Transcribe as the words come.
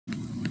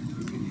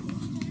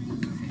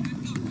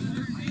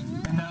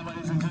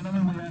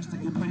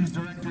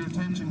please direct your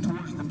attention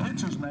towards the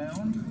pitcher's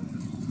mound.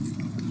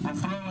 We're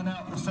throwing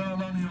out the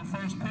ceremonial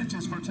first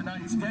pitches for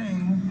tonight's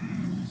game.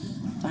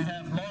 We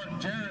have Mark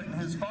Jarrett and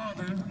his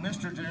father,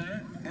 Mr.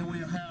 Jarrett, and we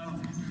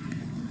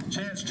have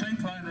Chance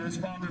Trinklein and his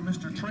father,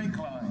 Mr.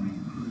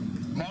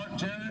 Trinklein. Mark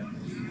Jarrett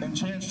and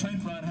Chance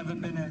Trinklein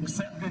have been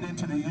accepted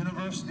into the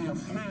University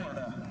of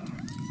Florida.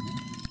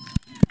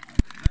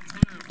 Let's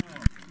hear it for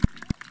them.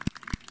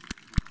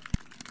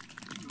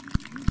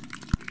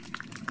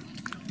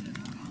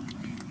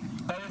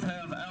 Both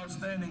have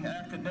outstanding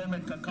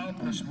academic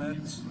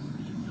accomplishments,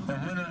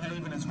 and Winter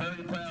Haven is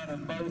very proud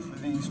of both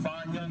of these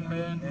fine young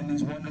men and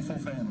these wonderful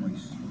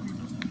families.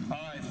 All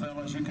right,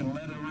 fellas, you can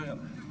let it rip.